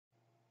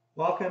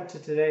Welcome to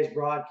today's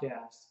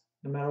broadcast.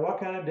 No matter what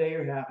kind of day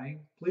you're having,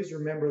 please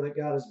remember that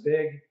God is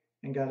big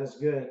and God is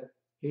good.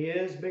 He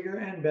is bigger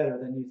and better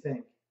than you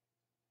think.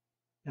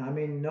 Now,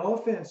 no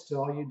offense to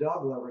all you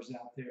dog lovers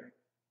out there,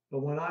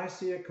 but when I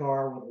see a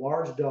car with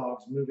large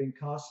dogs moving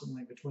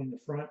constantly between the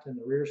front and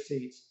the rear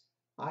seats,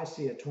 I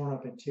see a torn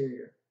up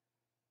interior.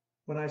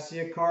 When I see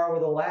a car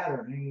with a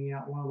ladder hanging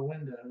out one of the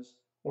windows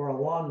or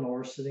a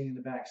lawnmower sitting in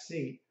the back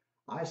seat,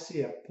 I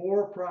see a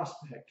poor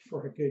prospect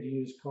for a good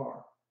used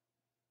car.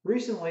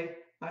 Recently,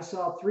 I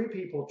saw three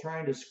people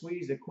trying to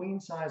squeeze a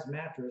queen size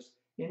mattress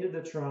into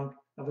the trunk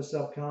of a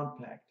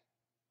subcompact.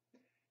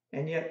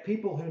 And yet,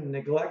 people who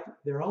neglect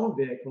their own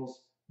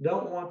vehicles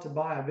don't want to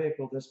buy a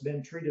vehicle that's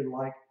been treated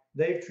like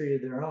they've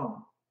treated their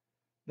own.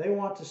 They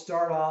want to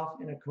start off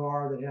in a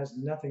car that has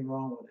nothing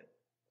wrong with it.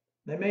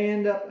 They may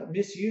end up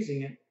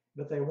misusing it,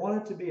 but they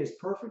want it to be as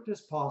perfect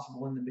as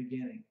possible in the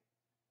beginning.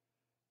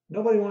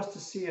 Nobody wants to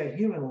see a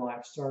human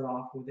life start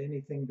off with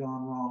anything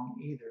gone wrong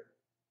either.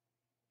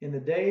 In the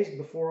days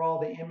before all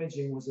the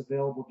imaging was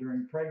available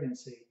during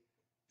pregnancy,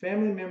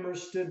 family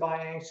members stood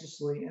by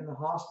anxiously in the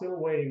hospital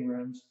waiting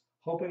rooms,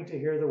 hoping to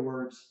hear the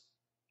words,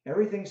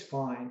 "Everything's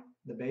fine,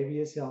 the baby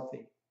is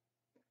healthy."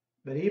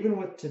 But even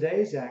with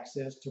today's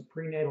access to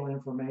prenatal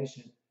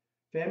information,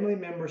 family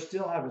members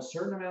still have a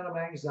certain amount of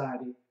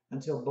anxiety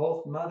until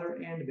both mother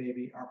and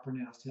baby are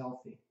pronounced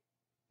healthy.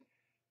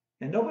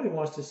 And nobody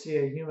wants to see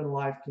a human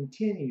life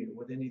continue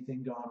with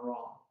anything gone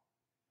wrong.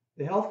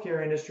 The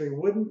healthcare industry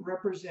wouldn't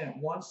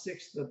represent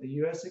 1/6 of the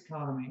US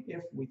economy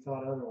if we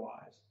thought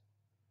otherwise.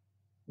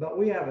 But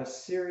we have a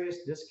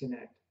serious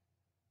disconnect.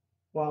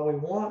 While we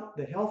want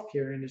the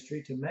healthcare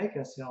industry to make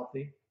us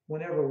healthy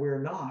whenever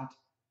we're not,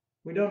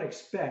 we don't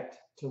expect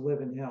to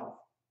live in health.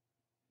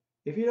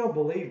 If you don't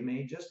believe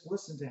me, just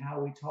listen to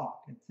how we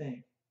talk and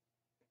think.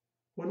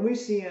 When we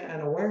see an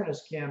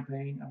awareness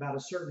campaign about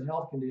a certain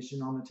health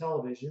condition on the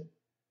television,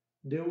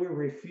 do we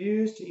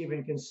refuse to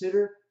even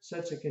consider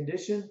such a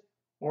condition,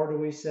 or do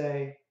we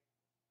say,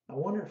 "I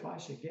wonder if I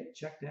should get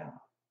checked out"?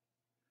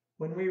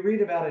 When we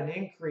read about an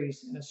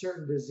increase in a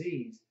certain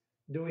disease,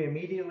 do we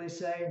immediately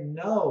say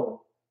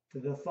no to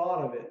the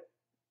thought of it,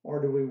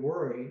 or do we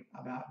worry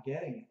about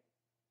getting it?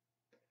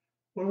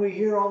 When we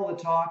hear all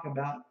the talk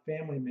about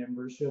family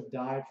members who have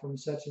died from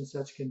such and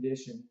such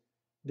condition,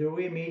 do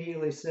we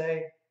immediately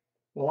say,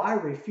 "Well, I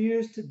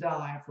refuse to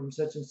die from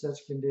such and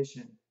such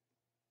condition"?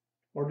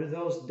 Or do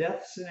those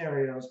death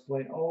scenarios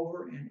play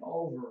over and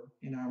over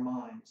in our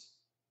minds?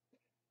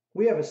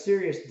 We have a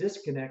serious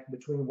disconnect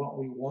between what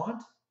we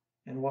want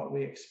and what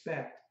we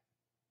expect.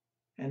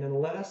 And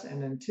unless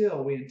and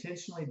until we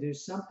intentionally do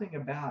something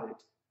about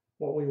it,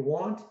 what we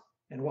want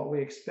and what we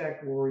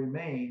expect will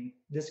remain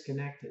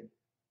disconnected.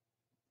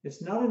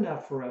 It's not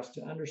enough for us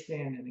to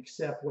understand and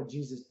accept what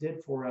Jesus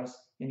did for us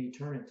in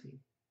eternity.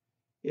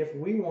 If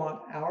we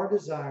want our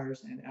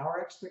desires and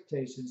our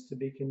expectations to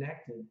be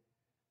connected,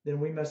 then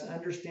we must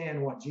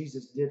understand what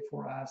Jesus did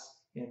for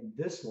us in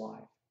this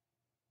life.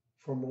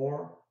 For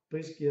more,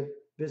 please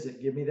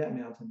visit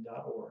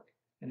givemethatmountain.org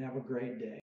and have a great day.